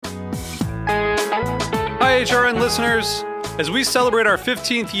HRN listeners. As we celebrate our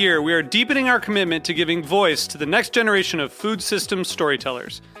 15th year, we are deepening our commitment to giving voice to the next generation of food systems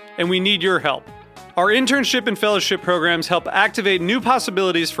storytellers, and we need your help. Our internship and fellowship programs help activate new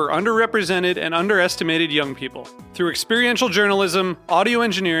possibilities for underrepresented and underestimated young people through experiential journalism, audio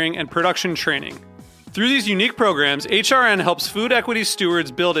engineering, and production training. Through these unique programs, HRN helps food equity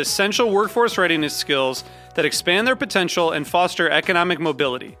stewards build essential workforce readiness skills that expand their potential and foster economic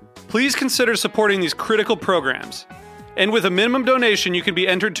mobility. Please consider supporting these critical programs. And with a minimum donation, you can be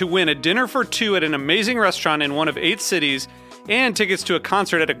entered to win a dinner for two at an amazing restaurant in one of 8 cities and tickets to a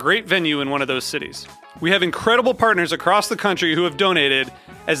concert at a great venue in one of those cities. We have incredible partners across the country who have donated,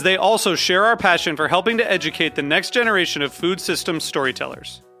 as they also share our passion for helping to educate the next generation of food systems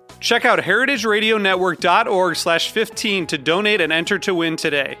storytellers. Check out heritageradionetwork.org/15 to donate and enter to win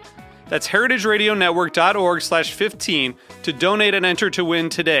today. That's heritageradionetwork.org/15 to donate and enter to win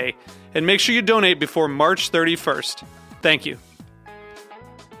today. And make sure you donate before March 31st. Thank you.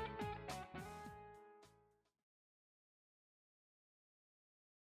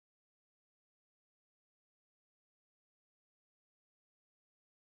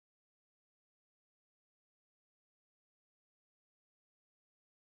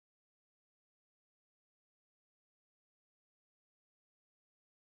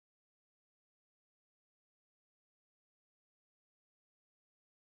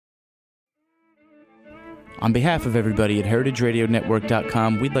 On behalf of everybody at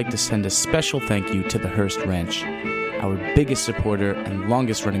heritageradionetwork.com, we'd like to send a special thank you to the Hearst Ranch, our biggest supporter and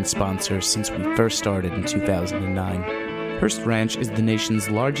longest-running sponsor since we first started in 2009. Hearst Ranch is the nation's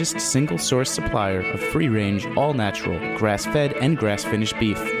largest single-source supplier of free-range, all-natural, grass-fed, and grass-finished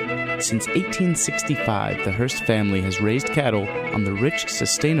beef. Since 1865, the Hearst family has raised cattle on the rich,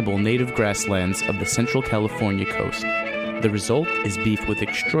 sustainable native grasslands of the Central California coast. The result is beef with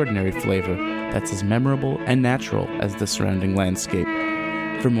extraordinary flavor that's as memorable and natural as the surrounding landscape.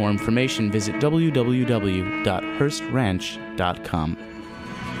 For more information, visit www.hearstranch.com.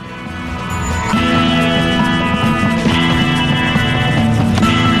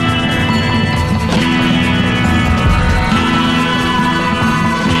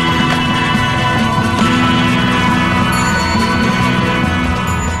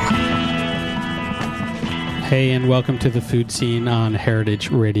 Hey, and welcome to the Food Scene on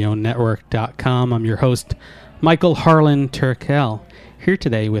heritageradionetwork.com. I'm your host, Michael Harlan Turkel, here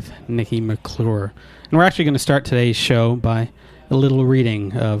today with Nikki McClure. And we're actually going to start today's show by a little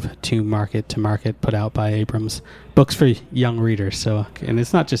reading of To Market to Market, put out by Abrams, books for young readers. So, and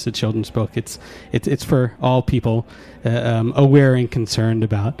it's not just a children's book; it's for all people aware and concerned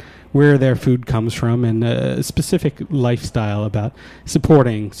about where their food comes from and a specific lifestyle about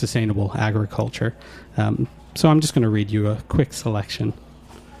supporting sustainable agriculture. So I'm just going to read you a quick selection.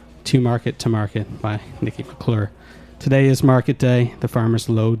 To Market by Nikki McClure. Today is market day. The farmers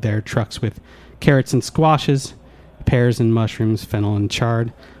load their trucks with carrots and squashes, pears and mushrooms, fennel and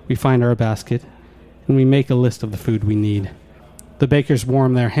chard. We find our basket, and we make a list of the food we need. The bakers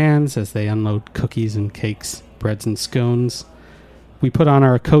warm their hands as they unload cookies and cakes, breads and scones. We put on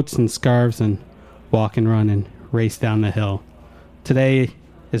our coats and scarves and walk and run and race down the hill. Today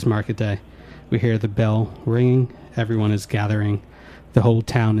is market day. We hear the bell ringing. Everyone is gathering. The whole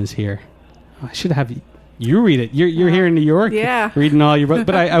town is here. I should have you read it. You're here in New York, yeah, reading all your books.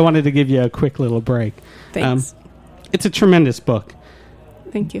 But I wanted to give you a quick little break. Thanks. It's a tremendous book.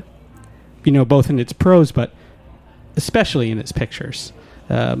 Thank you. You know, both in its prose, but especially in its pictures.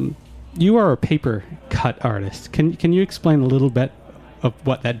 You are a paper cut artist. Can you explain a little bit of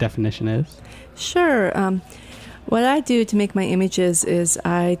what that definition is? Sure. What I do to make my images is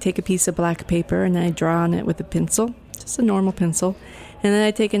I take a piece of black paper and I draw on it with a pencil, just a normal pencil. And then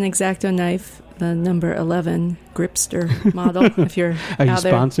I take an X-Acto knife, the number 11 Gripster model. If you're Are you out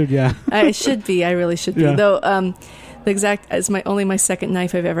there. Sponsored? Yeah. I should be. I really should be. Yeah. Though the X-Acto is only my second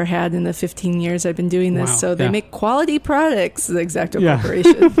knife I've ever had in the 15 years I've been doing this. Wow. So they make quality products, the X-Acto Yeah.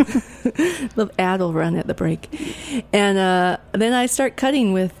 Corporation. The ad will run at the break. And then I start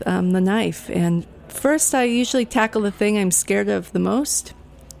cutting with the knife. And first, I usually tackle the thing I'm scared of the most,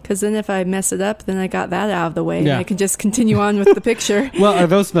 because then if I mess it up, then I got that out of the way, Yeah. and I can just continue on with the picture. Well, are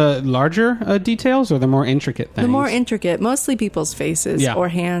those the larger details or the more intricate things? The more intricate, mostly people's faces or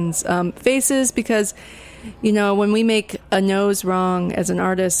hands. Faces, because, you know, when we make a nose wrong as an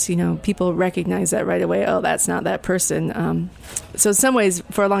artist, you know, people recognize that right away. Oh, that's not that person. So in some ways,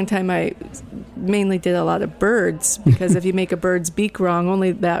 for a long time, I mainly did a lot of birds, because if you make a bird's beak wrong,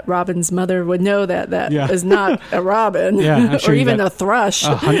 only that robin's mother would know that is not a robin, sure or even a thrush.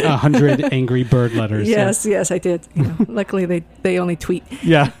 100 angry bird letters. Yes, I did. You know, luckily, they only tweet.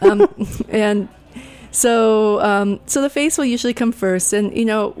 Yeah. And So the face will usually come first. And,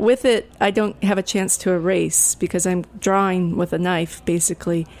 with it, I don't have a chance to erase because I'm drawing with a knife,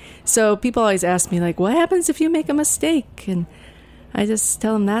 basically. So people always ask me, like, what happens if you make a mistake? And I just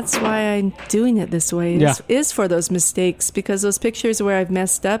tell them that's why I'm doing it this way, is for those mistakes, because those pictures where I've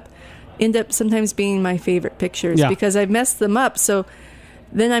messed up end up sometimes being my favorite pictures because I've messed them up. So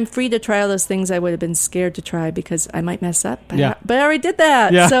then I'm free to try all those things I would have been scared to try because I might mess up. But I already did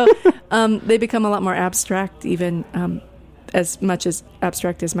that. Yeah. So they become a lot more abstract, even as much as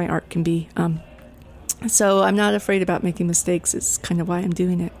abstract as my art can be. So I'm not afraid about making mistakes. It's kind of why I'm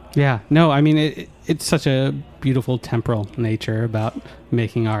doing it. Yeah. No, I mean, it's such a beautiful temporal nature about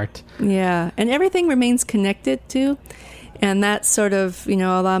making art. Yeah. And everything remains connected, too. And that sort of, a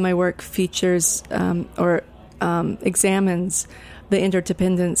lot of my work features or examines the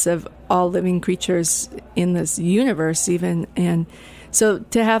interdependence of all living creatures in this universe even. And so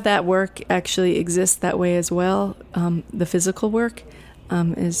to have that work actually exist that way as well, the physical work,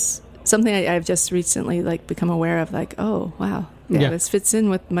 is something I've just recently become aware of, oh, wow. Yeah, this fits in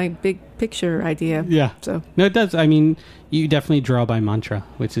with my big picture idea. Yeah. So no, it does. I mean, you definitely draw by mantra,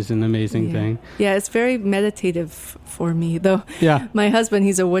 which is an amazing thing. Yeah, it's very meditative for me, though. Yeah. My husband,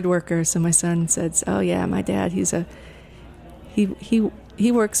 he's a woodworker, so my son says, "Oh yeah, my dad, he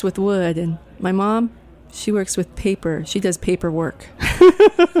works with wood," and my mom, she works with paper. She does paperwork.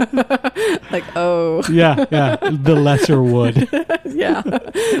 The lesser wood.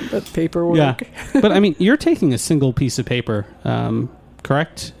 But paperwork. Yeah, but I mean, you're taking a single piece of paper,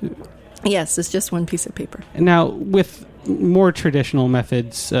 correct? Yes, it's just one piece of paper. Now, with more traditional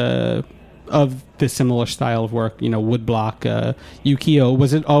methods of the similar style of work, wood block, ukiyo,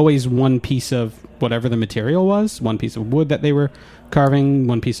 was it always one piece of whatever the material was? One piece of wood that they were carving?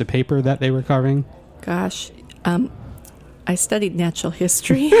 One piece of paper that they were carving? Gosh, I studied natural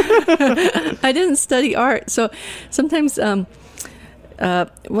history. I didn't study art. So sometimes, there are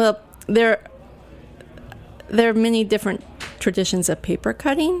many different traditions of paper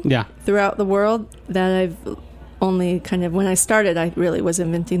cutting throughout the world that I've only when I started, I really was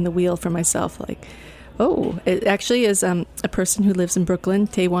inventing the wheel for myself. It actually is a person who lives in Brooklyn,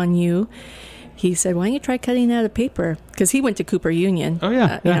 Taewon Yu. He said, why don't you try cutting out of paper? Because he went to Cooper Union. Oh,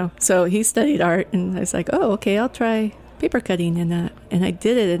 yeah. So he studied art, and I was like, oh, okay, I'll try paper cutting. And I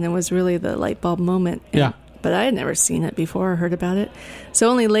did it, and it was really the light bulb moment. But I had never seen it before or heard about it. So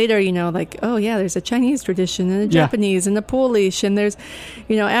only later, there's a Chinese tradition and a Japanese and a Polish, and there's,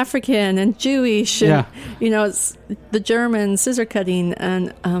 African and Jewish, and, it's the German scissor cutting.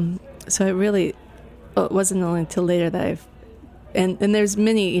 And so it wasn't only until later that I've, and there's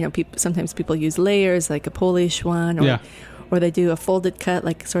many, sometimes people use layers, like a Polish one, or they do a folded cut,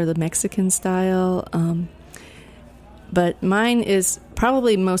 like sort of the Mexican style. But mine is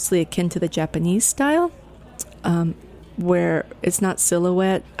probably mostly akin to the Japanese style, where it's not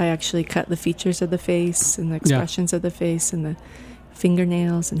silhouette. I actually cut the features of the face and the expressions of the face and the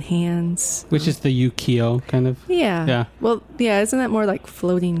fingernails and hands. Which is the ukiyo kind of? Yeah. Well, isn't that more like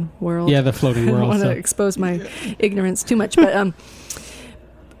floating world? Yeah, the floating world. I don't want to expose my ignorance too much,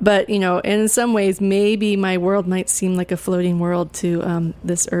 but in some ways, maybe my world might seem like a floating world to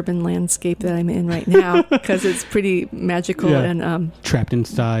this urban landscape that I'm in right now, because it's pretty magical and trapped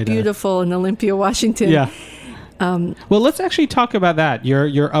inside, beautiful in Olympia, Washington. Yeah. Well, let's actually talk about that.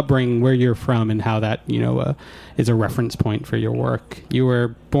 Your upbringing, where you're from, and how that is a reference point for your work. You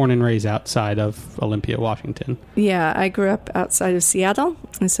were born and raised outside of Olympia, Washington. Yeah, I grew up outside of Seattle,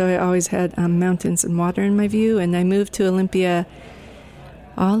 and so I always had mountains and water in my view. And I moved to Olympia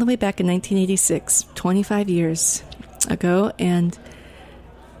all the way back in 1986, 25 years ago, and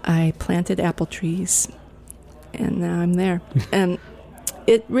I planted apple trees, and now I'm there. And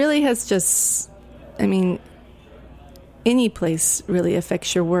it really has just, any place really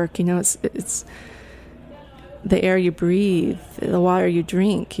affects your work. It's the air you breathe, the water you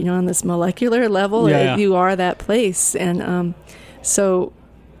drink, on this molecular level, you are that place. And so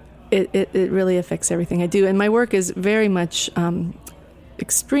it really affects everything I do. And my work is very much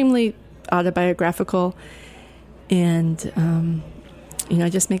extremely autobiographical, and I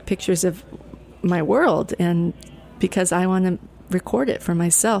just make pictures of my world, and because I want to record it for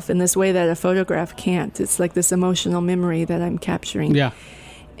myself in this way that a photograph can't. It's like this emotional memory that I'm capturing. Yeah.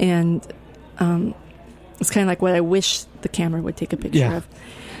 And it's kind of like what I wish the camera would take a picture of.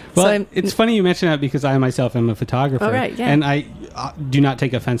 Well, so it's funny you mention that, because I myself am a photographer. Oh, right, yeah. And I do not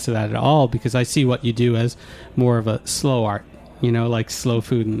take offense to that at all, because I see what you do as more of a slow art, like slow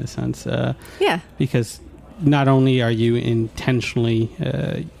food in the sense. Because not only are you intentionally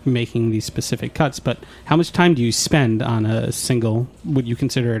making these specific cuts, but how much time do you spend on a single, would you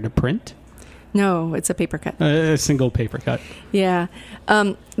consider it a print? No, it's a paper cut. A single paper cut. Yeah.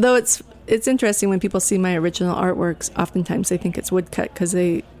 Though it's interesting when people see my original artworks, oftentimes they think it's woodcut because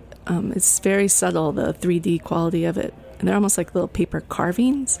it's very subtle, the 3D quality of it. And they're almost like little paper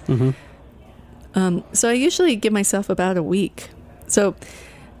carvings. Mm-hmm. So I usually give myself about a week. So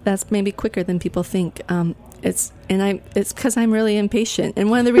that's maybe quicker than people think. It's because I'm really impatient. And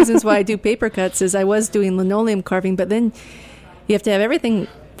one of the reasons why I do paper cuts is I was doing linoleum carving, but then you have to have everything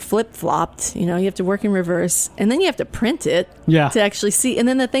flip-flopped. You have to work in reverse, and then you have to print it to actually see. And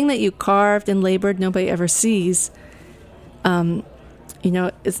then the thing that you carved and labored, nobody ever sees.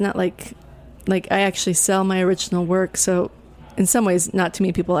 It's not like I actually sell my original work. So in some ways, not too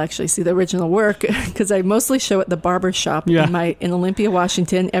many people actually see the original work because I mostly show at the barber shop in Olympia,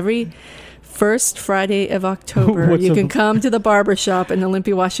 Washington. Every first Friday of October, you can come to the barber shop in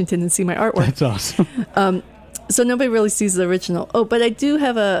Olympia, Washington and see my artwork. That's awesome. So nobody really sees the original. Oh, but I do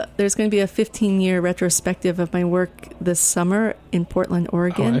have there's going to be a 15-year retrospective of my work this summer in Portland,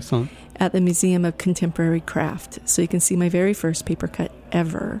 Oregon. Oh, excellent. At the Museum of Contemporary Craft. So you can see my very first paper cut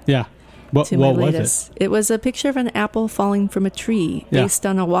ever. Yeah. What was it? It was a picture of an apple falling from a tree based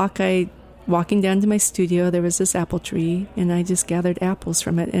on a walking down to my studio. There was this apple tree, and I just gathered apples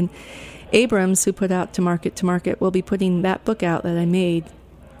from it. And Abrams, who put out To Market, will be putting that book out that I made.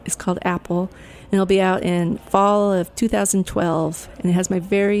 It's called Apple, and it'll be out in fall of 2012. And it has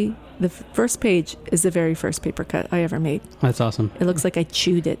the first page is the very first paper cut I ever made. That's awesome. It looks like I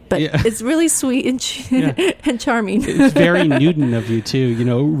chewed it, but it's really sweet and charming. It's very Newton of you, too,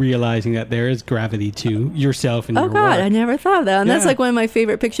 realizing that there is gravity to yourself and your work. Oh, God, I never thought of that. And that's like one of my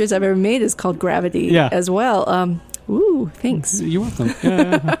favorite pictures I've ever made is called Gravity as well. Thanks. You're welcome.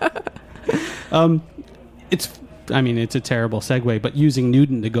 Yeah. It's a terrible segue, but using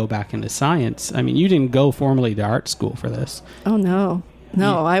Newton to go back into science, you didn't go formally to art school for this. Oh, no.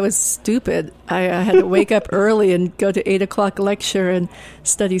 No, I was stupid. I had to wake up early and go to 8 o'clock lecture and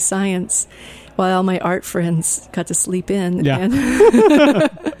study science while all my art friends got to sleep in. Yeah.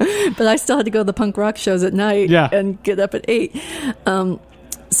 But I still had to go to the punk rock shows at night and get up at 8.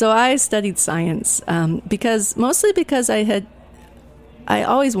 So I studied science because I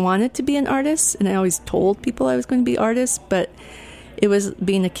always wanted to be an artist, and I always told people I was going to be artists, but it was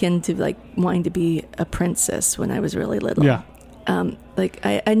being akin to wanting to be a princess when I was really little. Yeah.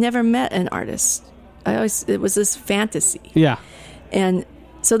 I never met an artist. It was this fantasy. Yeah. And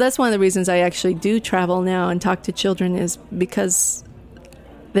so that's one of the reasons I actually do travel now and talk to children is because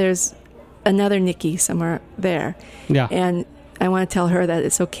there's another Nikki somewhere there. Yeah. And I want to tell her that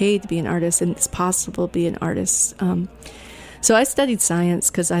it's okay to be an artist and it's possible to be an artist. So I studied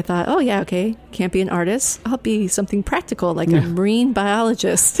science because I thought, can't be an artist. I'll be something practical, like a marine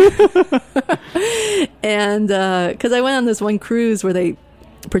biologist. And because I went on this one cruise where they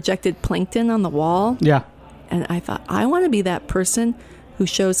projected plankton on the wall. Yeah. And I thought, I want to be that person who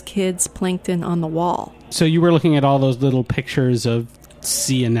shows kids plankton on the wall. So you were looking at all those little pictures of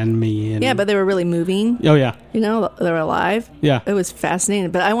sea anemone. Yeah, but they were really moving. Oh, yeah. They were alive. Yeah. It was fascinating.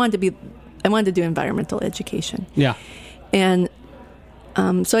 But I wanted to do environmental education. Yeah. And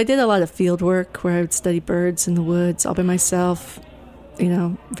so I did a lot of field work where I would study birds in the woods all by myself,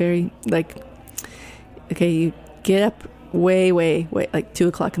 very you get up way, like 2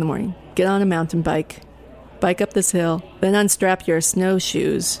 o'clock in the morning, get on a mountain bike up this hill, then unstrap your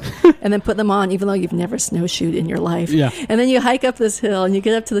snowshoes and then put them on even though you've never snowshoed in your life. Yeah. And then you hike up this hill and you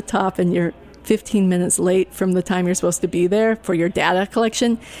get up to the top and you're 15 minutes late from the time you're supposed to be there for your data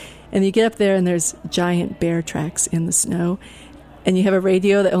collection. And you get up there and there's giant bear tracks in the snow. And you have a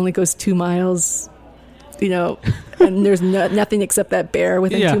radio that only goes 2 miles, and there's nothing except that bear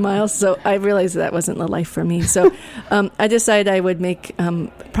within 2 miles. So I realized that wasn't the life for me. So I decided I would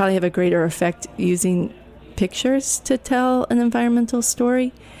probably have a greater effect using pictures to tell an environmental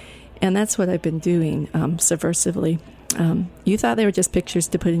story. And that's what I've been doing subversively. You thought they were just pictures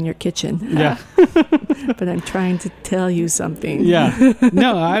to put in your kitchen. Yeah. But I'm trying to tell you something. Yeah.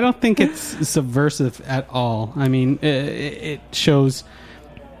 No, I don't think it's subversive at all. It shows,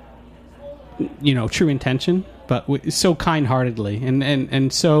 true intention, but so kind-heartedly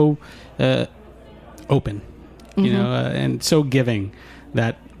and so open, and so giving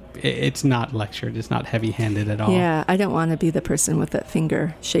that it's not lectured. It's not heavy-handed at all. Yeah. I don't want to be the person with that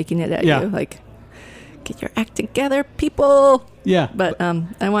finger shaking it at you. Get your act together, people. Yeah. But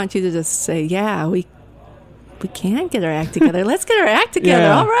I want you to just say, we can get our act together. Let's get our act together.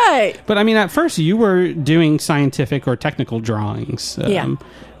 Yeah. All right. But at first you were doing scientific or technical drawings. And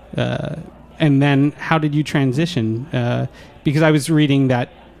then how did you transition? Because I was reading that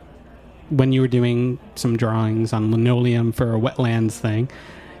when you were doing some drawings on linoleum for a wetlands thing,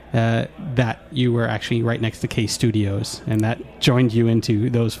 that you were actually right next to K Studios, and that joined you into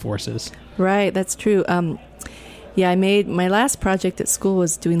those forces. Right, that's true. I made my last project at school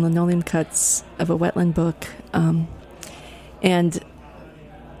was doing linoleum cuts of a wetland book, and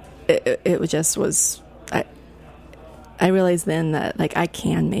it just was. I realized then that I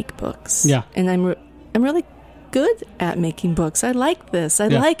can make books, and I'm really good at making books. I like this. I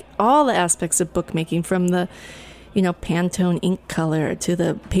like all the aspects of bookmaking, from the Pantone ink color to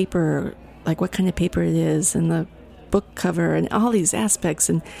the paper, like what kind of paper it is, and the book cover, and all these aspects.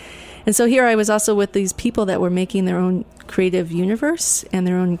 And so here I was also with these people that were making their own creative universe and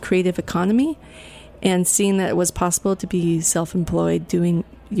their own creative economy, and seeing that it was possible to be self-employed doing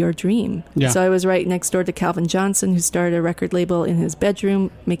your dream. So I was right next door to Calvin Johnson, who started a record label in his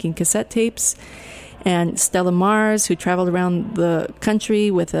bedroom making cassette tapes, and Stella Mars, who traveled around the country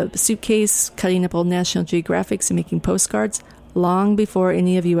with a suitcase cutting up old National Geographics and making postcards long before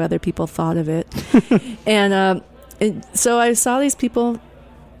any of you other people thought of it. And so I saw these people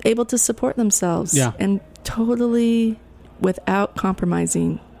able to support themselves, and totally without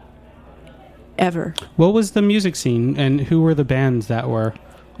compromising ever. What was the music scene, and who were the bands that were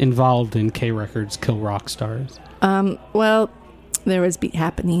involved in K Records Kill Rock Stars? Well, there was Beat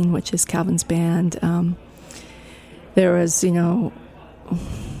Happening, which is Calvin's band. There was,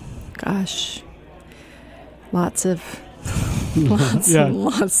 lots and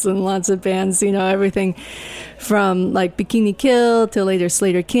lots of bands, everything from like Bikini Kill to later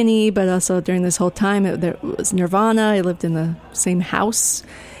Slater Kinney, but also during this whole time there was Nirvana. I lived in the same house.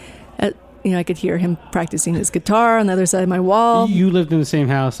 I could hear him practicing his guitar on the other side of my wall. You lived in the same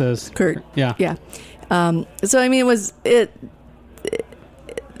house as Kurt. Yeah. So I mean, it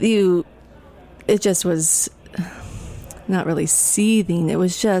just was not really seething. It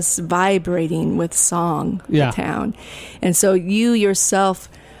was just vibrating with song, the town. And so you yourself,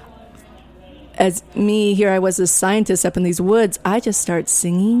 as me, here I was a scientist up in these woods, I just started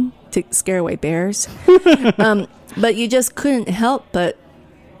singing to scare away bears. But you just couldn't help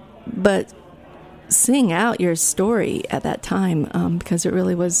but sing out your story at that time, because it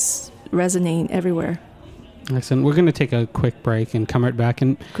really was resonating everywhere. Excellent. We're going to take a quick break and come right back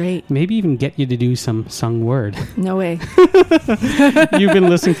and maybe even get you to do some sung word. No way. You've been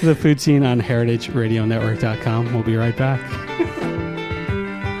listening to The Food Scene on heritageradionetwork.com. We'll be right back.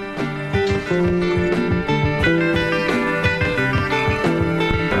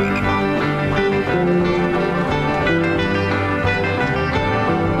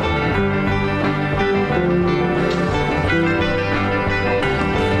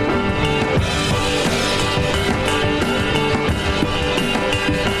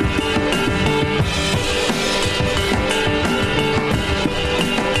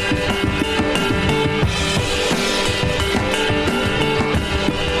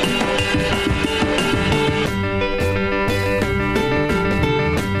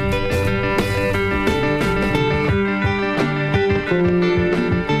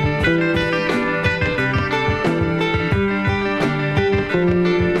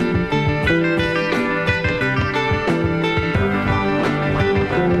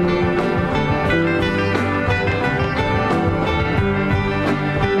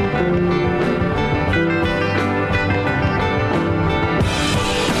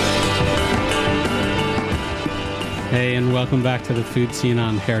 Welcome back to The Food Scene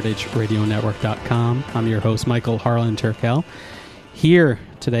on heritageradionetwork.com. I'm your host, Michael Harlan Turkel, here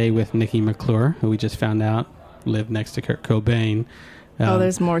today with Nikki McClure, who we just found out lived next to Kurt Cobain.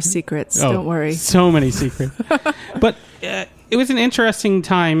 There's more secrets. Don't worry. So many secrets. But it was an interesting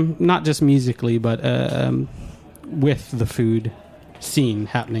time, not just musically, but with the food scene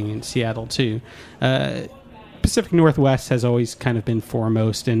happening in Seattle, too. Pacific Northwest has always kind of been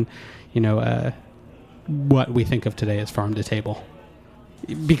foremost in, what we think of today as farm to table,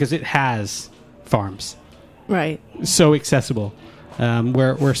 because it has farms, right? So accessible.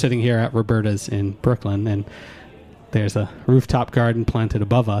 We're sitting here at Roberta's in Brooklyn, and there's a rooftop garden planted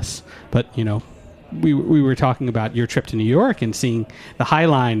above us. But we were talking about your trip to New York and seeing the High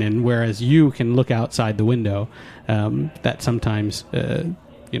Line, and whereas you can look outside the window, that sometimes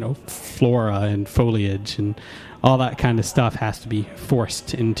flora and foliage and all that kind of stuff has to be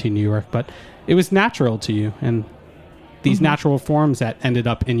forced into New York, but it was natural to you, and these natural forms that ended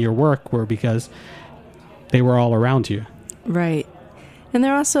up in your work were because they were all around you. Right. And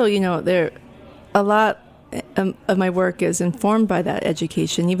they're also, they're a lot of my work is informed by that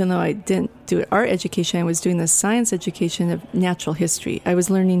education. Even though I didn't do art education, I was doing the science education of natural history. I was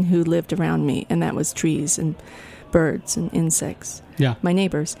learning who lived around me, and that was trees and birds and insects, my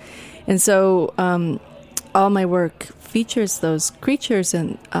neighbors. And so all my work features those creatures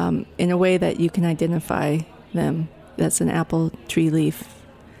in a way that you can identify them. That's an apple tree leaf,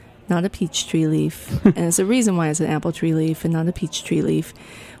 not a peach tree leaf. And there's a reason why it's an apple tree leaf and not a peach tree leaf.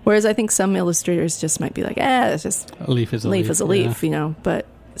 Whereas I think some illustrators just might be like, it's just a leaf is a leaf. Is a leaf, But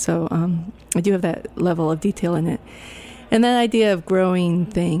so I do have that level of detail in it. And that idea of growing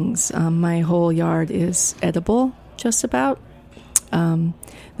things, my whole yard is edible, just about.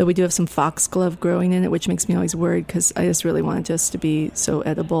 Though we do have some foxglove growing in it, which makes me always worried because I just really want it just to be so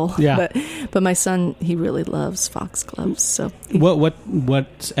edible. Yeah. But my son, he really loves foxgloves. So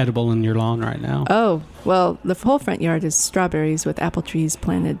what's edible in your lawn right now? Oh, well, the whole front yard is strawberries with apple trees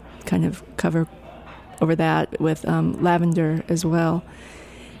planted, kind of cover over that with lavender as well.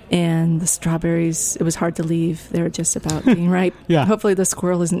 And the strawberries, it was hard to leave. They were just about being ripe. Yeah. Hopefully the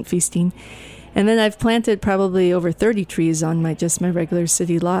squirrel isn't feasting. And then I've planted probably over 30 trees on my regular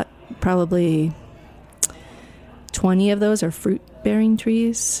city lot. Probably 20 of those are fruit-bearing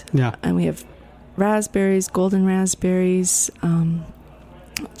trees. Yeah. And we have raspberries, golden raspberries. I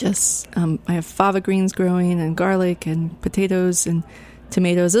have fava greens growing and garlic and potatoes and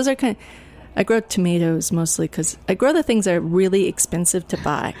tomatoes. Those are I grow tomatoes mostly because I grow the things that are really expensive to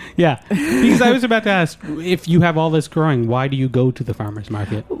buy. Yeah. Because I was about to ask, if you have all this growing, why do you go to the farmer's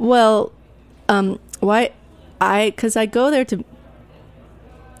market? Well, why? Because I go there to,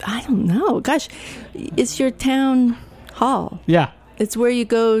 I don't know. Gosh, it's your town hall. Yeah. It's where you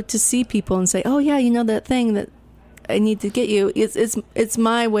go to see people and say, oh yeah, that thing that I need to get you. It's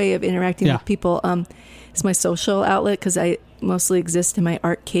my way of interacting with people. It's my social outlet because I mostly exist in my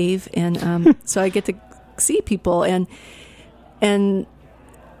art cave, and so I get to see people and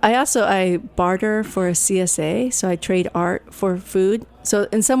I barter for a CSA, so I trade art for food. So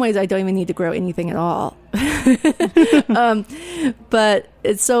in some ways, I don't even need to grow anything at all. But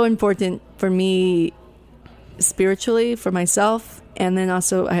it's so important for me spiritually, for myself, and then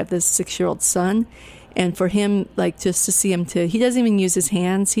also I have this 6-year-old son. And for him, just to see him he doesn't even use his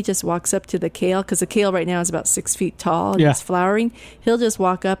hands. He just walks up to the kale, because the kale right now is about 6 feet tall and it's flowering. He'll just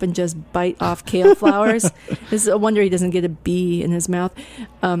walk up and just bite off kale flowers. It's a wonder he doesn't get a bee in his mouth.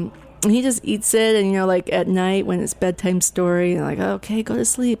 And he just eats it. And, at night when it's bedtime story, and okay, go to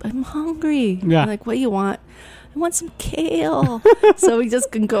sleep. I'm hungry. Yeah. I'm like, what do you want? I want some kale. So we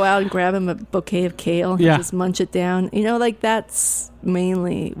just can go out and grab him a bouquet of kale and just munch it down. That's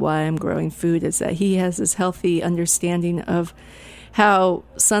mainly why I'm growing food, is that he has this healthy understanding of how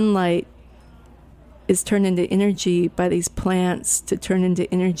sunlight is turned into energy by these plants to turn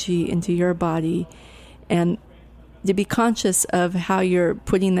into energy into your body, and to be conscious of how you're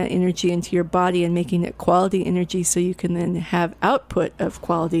putting that energy into your body and making it quality energy, so you can then have output of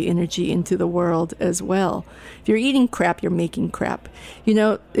quality energy into the world as well. If you're eating crap, you're making crap.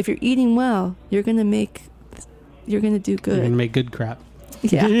 If you're eating well, you're going to do good. You're going to make good crap.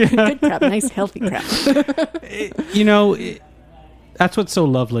 Yeah, good crap, nice healthy crap. That's what's so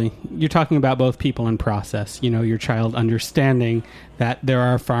lovely. You're talking about both people and process. Your child understanding that there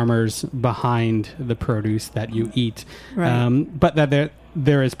are farmers behind the produce that you eat, right. But that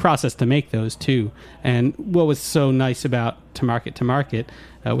there is process to make those too. And what was so nice about To Market,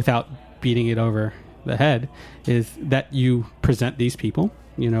 without beating it over the head, is that you present these people.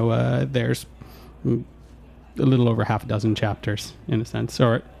 There's a little over half a dozen chapters, in a sense,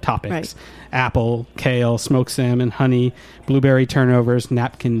 or topics. Right. Apple, kale, smoked salmon, honey, blueberry turnovers,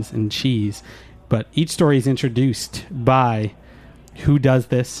 napkins, and cheese. But each story is introduced by who does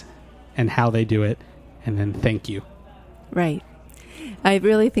this and how they do it, and then thank you. Right. I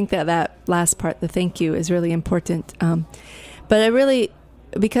really think that last part, the thank you, is really important. But I really,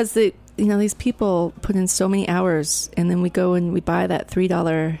 because these people put in so many hours, and then we go and we buy that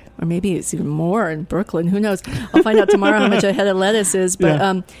 $3, or maybe it's even more in Brooklyn. Who knows? I'll find out tomorrow how much a head of lettuce is.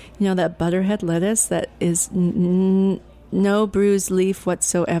 But, that butterhead lettuce that is no bruised leaf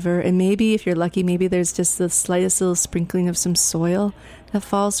whatsoever. And maybe if you're lucky, maybe there's just the slightest little sprinkling of some soil that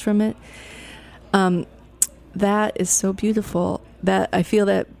falls from it. That is so beautiful that I feel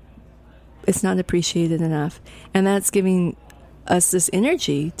that it's not appreciated enough. And that's giving us this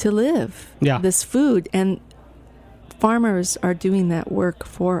energy to live, this food, and farmers are doing that work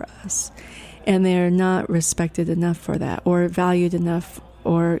for us, and they're not respected enough for that, or valued enough,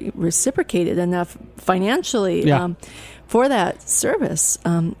 or reciprocated enough financially for that service.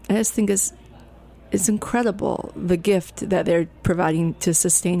 I just think it's incredible, the gift that they're providing to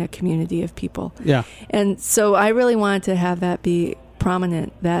sustain a community of people. And so I really wanted to have that be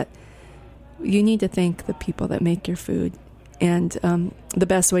prominent, that you need to thank the people that make your food. And the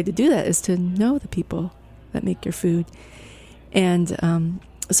best way to do that is to know the people that make your food. And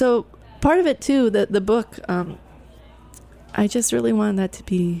so part of it, too, the book, I just really wanted that to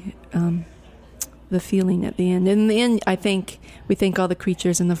be the feeling at the end. And in the end, I think we thank all the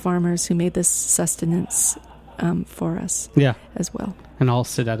creatures and the farmers who made this sustenance for us as well. And all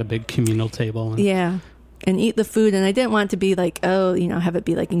sit at a big communal table. And eat the food. And I didn't want it to be like, have it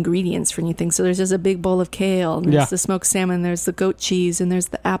be like ingredients for anything. So there's just a big bowl of kale, and there's the smoked salmon, there's the goat cheese, and there's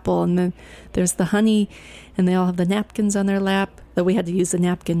the apple, and then there's the honey, and they all have the napkins on their lap. Though we had to use the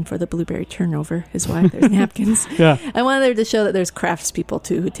napkin for the blueberry turnover is why there's napkins. I wanted there to show that there's craftspeople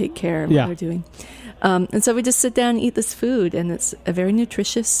too who take care of what they're doing. And so we just sit down and eat this food, and it's a very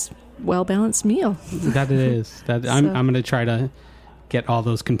nutritious, well-balanced meal. That it is. I'm going to try to get all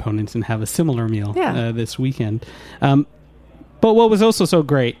those components and have a similar meal this weekend. But what was also so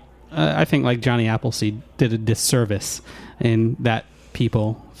great, I think like Johnny Appleseed did a disservice in that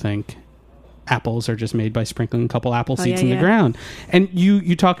people think apples are just made by sprinkling a couple apple seeds in the ground. And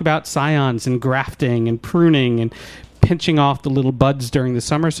you talk about scions and grafting and pruning and pinching off the little buds during the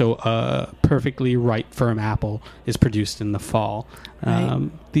summer, so a perfectly ripe, firm apple is produced in the fall.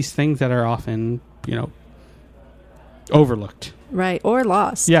 These things that are often, overlooked. Right, or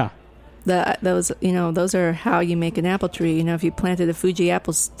lost. Yeah. Those are how you make an apple tree. If you planted a Fuji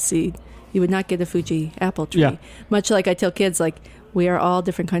apple seed, you would not get a Fuji apple tree. Yeah. Much like I tell kids, like, we are all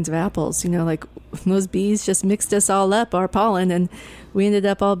different kinds of apples. Like those bees just mixed us all up, our pollen, and we ended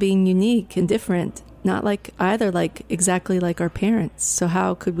up all being unique and different. Not like exactly like our parents. So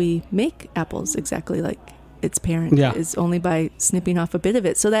how could we make apples exactly like its parent? Is only by snipping off a bit of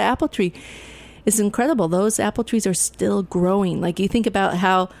it. So that apple tree is incredible. Those apple trees are still growing. Like you think about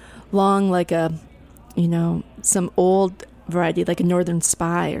how long, like some old variety, like a Northern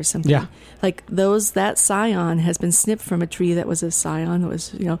Spy or something. Yeah. Like that scion has been snipped from a tree that was a scion.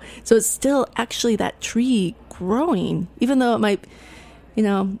 So it's still actually that tree growing, even though it might,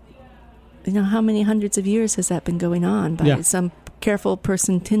 how many hundreds of years has that been going on by some careful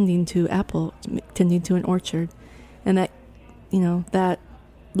person tending to an orchard, and that, that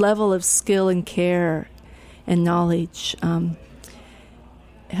level of skill and care and knowledge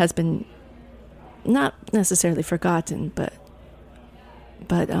has been not necessarily forgotten, but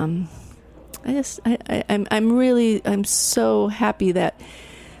I'm so happy that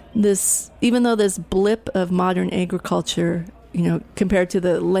this, even though this blip of modern agriculture, compared to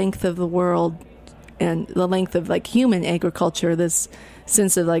the length of the world and the length of like human agriculture, this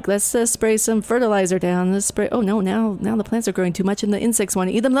sense of like, let's spray some fertilizer down, let's spray, now the plants are growing too much and the insects want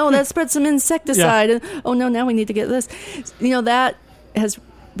to eat them, let's spread some insecticide, and now we need to get this, that has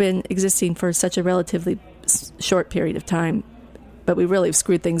been existing for such a relatively short period of time, but we really have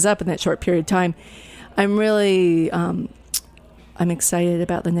screwed things up in that short period of time. I'm really I'm excited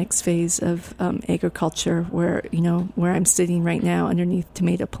about the next phase of agriculture, where I'm sitting right now underneath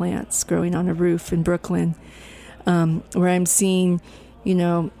tomato plants growing on a roof in Brooklyn, where I'm seeing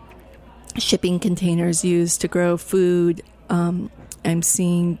shipping containers used to grow food. I'm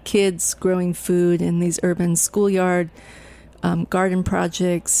seeing kids growing food in these urban schoolyard garden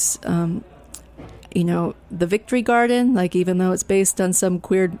projects. The Victory Garden, like, even though it's based on some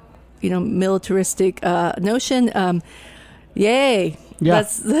queer, militaristic notion, yay. Yeah.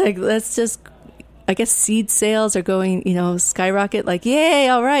 That's just, I guess seed sales are going, skyrocket, like, yay,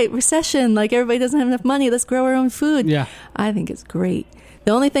 all right, recession, like everybody doesn't have enough money, let's grow our own food. Yeah. I think it's great.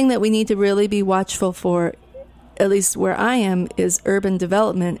 The only thing that we need to really be watchful for, at least where I am, is urban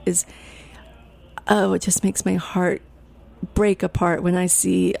development is, it just makes my heart break apart when I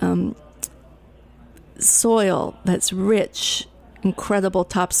see soil that's rich, incredible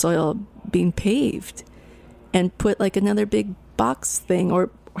topsoil being paved and put like another big box thing or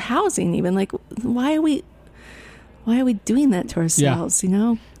housing even. Like, why are we doing that to ourselves,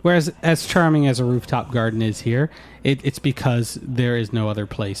 Whereas as charming as a rooftop garden is here, it's because there is no other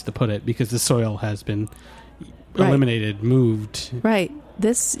place to put it, because the soil has been eliminated, moved. Right.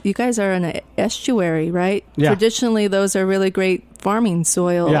 You guys are in an estuary, right? Yeah. Traditionally, those are really great farming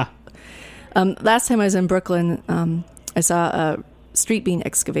soil. Yeah. Last time I was in Brooklyn, I saw a street being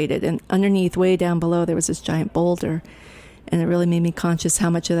excavated, and underneath, way down below, there was this giant boulder, and it really made me conscious how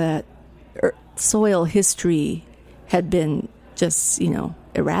much of that soil history had been just,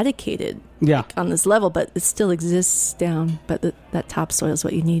 eradicated on this level, but it still exists down. But that topsoil is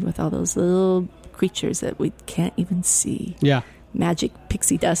what you need with all those little creatures that we can't even see. Yeah. Magic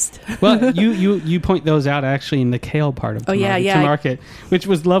pixie dust. Well, you point those out actually in the kale part of to market, which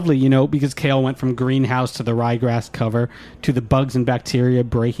was lovely, because kale went from greenhouse to the ryegrass cover to the bugs and bacteria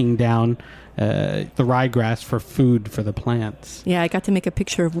breaking down the ryegrass for food for the plants. Yeah, I got to make a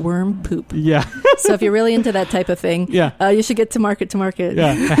picture of worm poop. Yeah. So if you're really into that type of thing, you should get to market.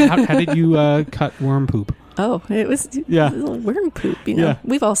 Yeah. How did you cut worm poop? Oh, it was a little worm poop, Yeah.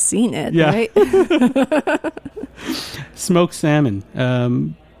 We've all seen it, Yeah. right? Smoked salmon,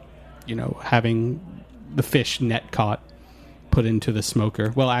 having the fish net caught, put into the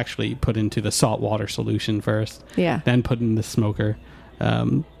smoker. Well, actually, put into the saltwater solution first. Yeah. Then put in the smoker.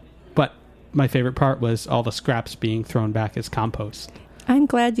 But my favorite part was all the scraps being thrown back as compost. I'm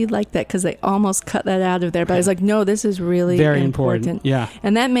glad you liked that because they almost cut that out of there. But I was like, no, this is really very important. Yeah.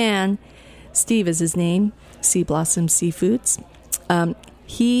 And that man, Steve is his name, Sea Blossom Seafoods.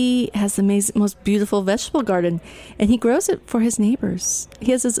 He has the most beautiful vegetable garden, and he grows it for his neighbors.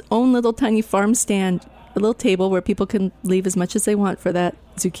 He has his own little tiny farm stand, a little table where people can leave as much as they want for that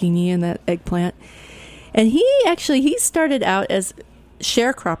zucchini and that eggplant. And he started out as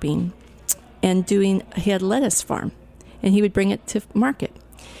sharecropping and he had a lettuce farm, and he would bring it to market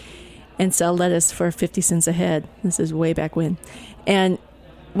and sell lettuce for 50 cents a head. This is way back when. And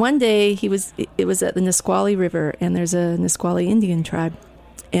one day it was at the Nisqually River, and there's a Nisqually Indian tribe,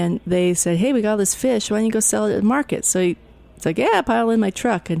 and they said, hey, we got all this fish, why don't you go sell it at the market? So it's like, yeah, pile in my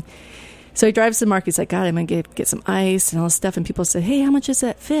truck. And so he drives to the market. He's like, God, I'm going to get some ice and all this stuff. And people say, hey, how much is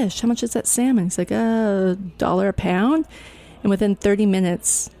that fish? How much is that salmon? He's like, $1 a pound. And within 30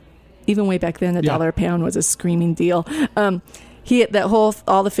 minutes, even way back then, $1 a pound was a screaming deal. All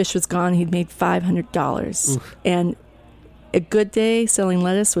the fish was gone. He'd made $500. Oof. And a good day selling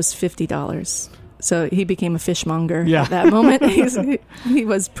lettuce was $50. So he became a fishmonger at that moment. He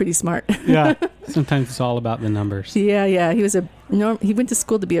was pretty smart. Yeah. Sometimes it's all about the numbers. Yeah. He went to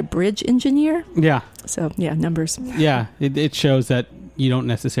school to be a bridge engineer. Yeah. So, numbers. Yeah. It shows that you don't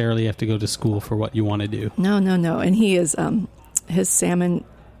necessarily have to go to school for what you want to do. No. And he is, his salmon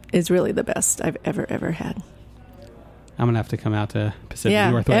is really the best I've ever had. I'm going to have to come out to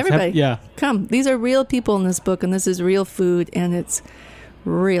Pacific Northwest. Everybody, come. These are real people in this book, and this is real food, and it's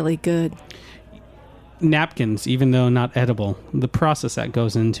really good. Napkins, even though not edible, the process that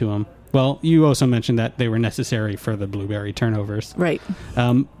goes into them. Well, you also mentioned that they were necessary for the blueberry turnovers. Right.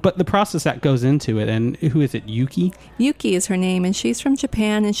 But the process that goes into it, and who is it, Yuki? Yuki is her name, and she's from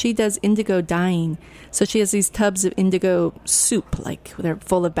Japan, and she does indigo dyeing. So she has these tubs of indigo soup, like they're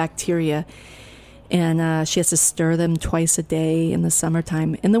full of bacteria, and she has to stir them twice a day in the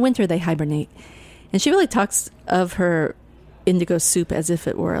summertime. In the winter, they hibernate. And she really talks of her indigo soup as if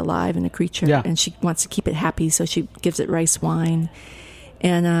it were alive and a creature, and she wants to keep it happy, so she gives it rice wine.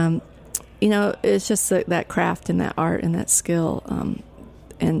 And it's just that craft and that art and that skill,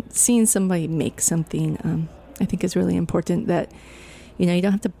 and seeing somebody make something, I think is really important. That you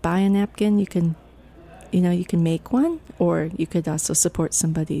don't have to buy a napkin. You can make one, or you could also support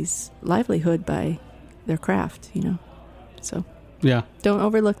somebody's livelihood by their craft. So. Yeah. Don't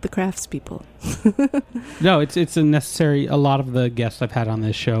overlook the craftspeople. No, it's a necessary. A lot of the guests I've had on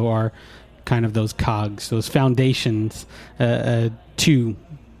this show are kind of those cogs, those foundations to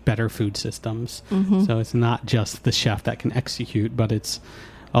better food systems. Mm-hmm. So it's not just the chef that can execute, but it's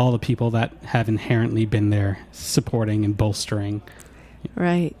all the people that have inherently been there supporting and bolstering.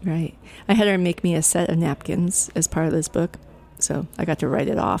 Right. I had her make me a set of napkins as part of this book. So I got to write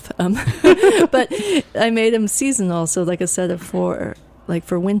it off. But I made them seasonal, so like a set of for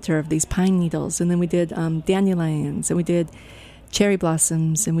winter of these pine needles. And then we did dandelions, and we did cherry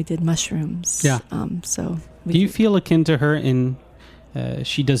blossoms, and we did mushrooms. Yeah. Do you feel akin to her in,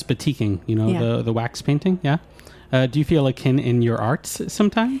 she does batiking, the wax painting? Yeah. Do you feel akin in your arts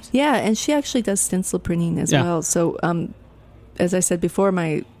sometimes? Yeah, and she actually does stencil printing as well. So as I said before,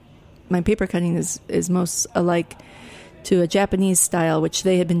 my paper cutting is most alike to a Japanese style, which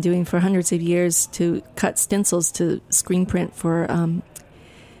they had been doing for hundreds of years, to cut stencils to screen print for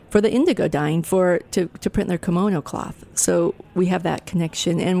the indigo dyeing to print their kimono cloth. So we have that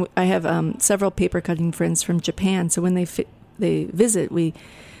connection, and I have several paper cutting friends from Japan. So when they visit, we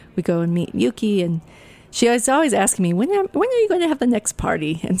go and meet Yuki, and she was always asking me, when are you going to have the next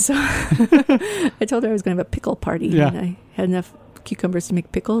party? And so I told her I was going to have a pickle party, and I had enough cucumbers to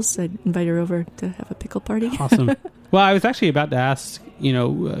make pickles, so I'd invite her over to have a pickle party. Awesome. Well, I was actually about to ask,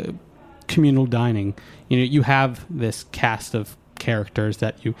 communal dining. You have this cast of characters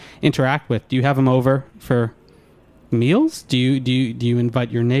that you interact with. Do you have them over for meals? Do you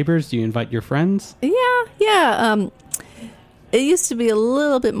invite your neighbors? Do you invite your friends? Yeah. It used to be a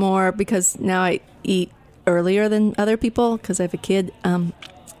little bit more because now I eat earlier than other people because I have a kid.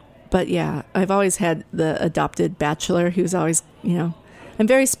 But yeah, I've always had the adopted bachelor who's always, I'm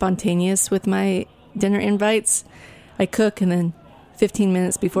very spontaneous with my dinner invites. I cook, and then 15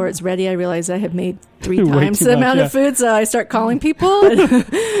 minutes before it's ready, I realize I have made 3 times the amount of food, so I start calling people.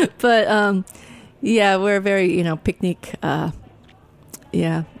 But we're very, picnic.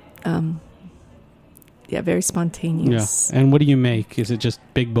 very spontaneous. Yeah. And what do you make? Is it just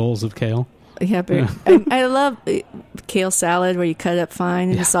big bowls of kale? Yeah, I love kale salad where you cut it up fine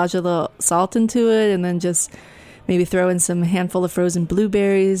and massage a little salt into it, and then just maybe throw in some handful of frozen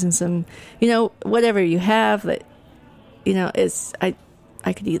blueberries and some, whatever you have that,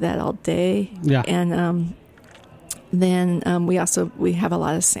 I could eat that all day. Yeah. And then we have a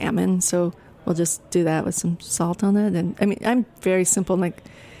lot of salmon, so we'll just do that with some salt on it. And I mean, I'm very simple, like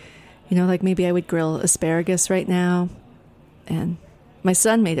maybe I would grill asparagus right now. And my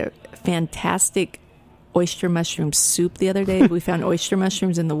son made a fantastic oyster mushroom soup the other day. We found oyster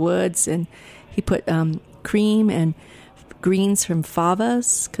mushrooms in the woods, and he put cream and greens from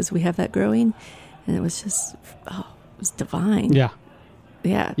favas, because we have that growing, and it was just it was divine. Yeah.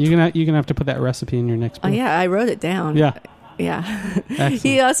 You're gonna have to put that recipe in your next book. Oh yeah, I wrote it down. Yeah.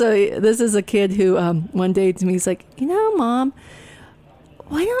 He also, this is a kid who one day to me, he's like, Mom,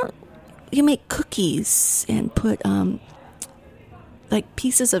 why don't you make cookies and put like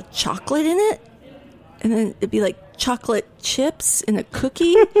pieces of chocolate in it, and then it'd be like chocolate chips in a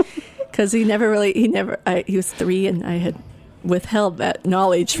cookie? Because he was 3, and I had withheld that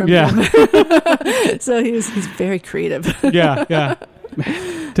knowledge from him. So he's very creative. Yeah.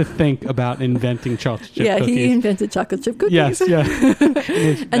 To think about inventing chocolate chip cookies. Yeah, he invented chocolate chip cookies. Yes, yeah.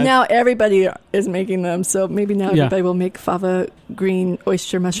 And now everybody is making them, so maybe now everybody will make fava green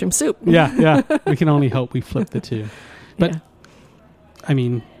oyster mushroom soup. Yeah. We can only hope we flip the two. But, I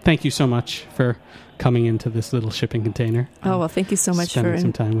mean, thank you so much for coming into this little shipping container. Oh, well, thank you so much for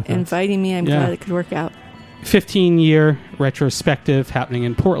some time with inviting me. I'm glad it could work out. 15-year retrospective happening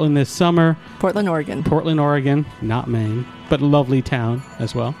in Portland this summer. Portland, Oregon, not Maine, but a lovely town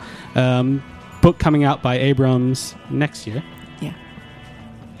as well. Book coming out by Abrams next year. Yeah.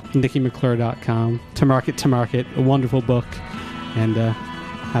 NikkiMcClure.com. To Market, a wonderful book. And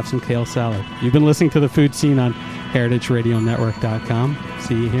have some kale salad. You've been listening to The Food Scene on HeritageRadioNetwork.com.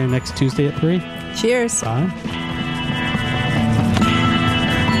 See you here next Tuesday at 3. Cheers. Bye.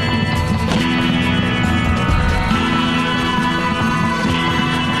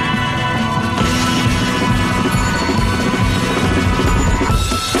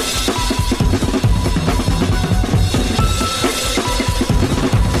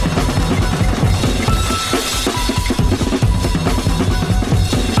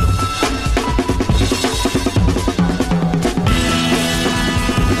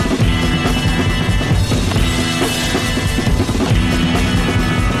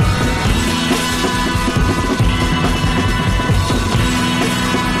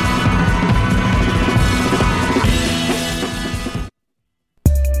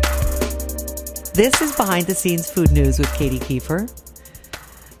 This is Behind the Scenes Food News with Katie Kiefer.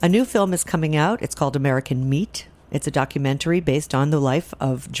 A new film is coming out. It's called American Meat. It's a documentary based on the life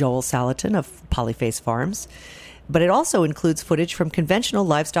of Joel Salatin of Polyface Farms. But it also includes footage from conventional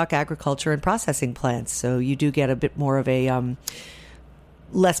livestock agriculture and processing plants. So you do get a bit more of a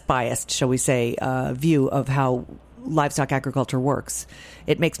less biased, shall we say, view of how livestock agriculture works.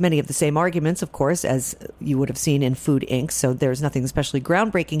 It makes many of the same arguments, of course, as you would have seen in Food Inc., so there's nothing especially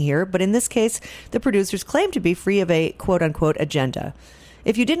groundbreaking here, but in this case, the producers claim to be free of a quote-unquote agenda.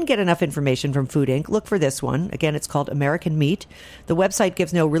 If you didn't get enough information from Food Inc., look for this one. Again, it's called American Meat. The website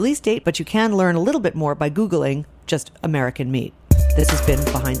gives no release date, but you can learn a little bit more by Googling just American Meat. This has been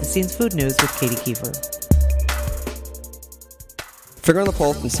Behind the Scenes Food News with Katie Kiefer. Finger on the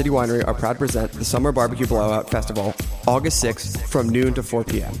Pulse and City Winery are proud to present the Summer Barbecue Blowout Festival, August 6th from noon to 4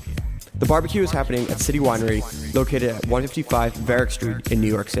 p.m. The barbecue is happening at City Winery, located at 155 Varick Street in New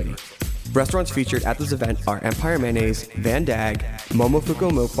York City. Restaurants featured at this event are Empire Mayonnaise, Van Dag,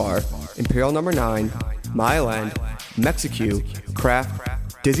 Momofuku Milk Bar, Imperial No. 9, Mile End, Mexicu, Kraft,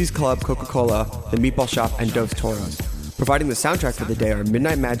 Dizzy's Club Coca-Cola, The Meatball Shop, and Dos Toros. Providing the soundtrack for the day are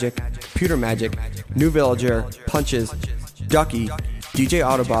Midnight Magic, Computer Magic, New Villager, Punches, Ducky, DJ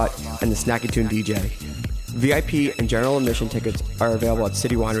Autobot, and the Snacky Tune DJ. VIP and general admission tickets are available at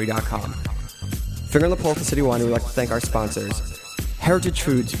citywinery.com. Finger on the Pulse of City Winery would like to thank our sponsors: Heritage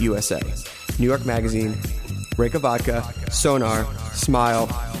Foods USA, New York Magazine, Reka Vodka, Sonar, Smile,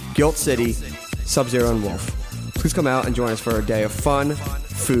 Guilt City, Sub-Zero, and Wolf. Please come out and join us for a day of fun,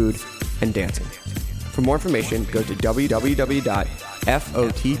 food, and dancing. For more information, go to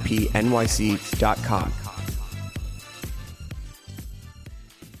www.fotpnyc.com.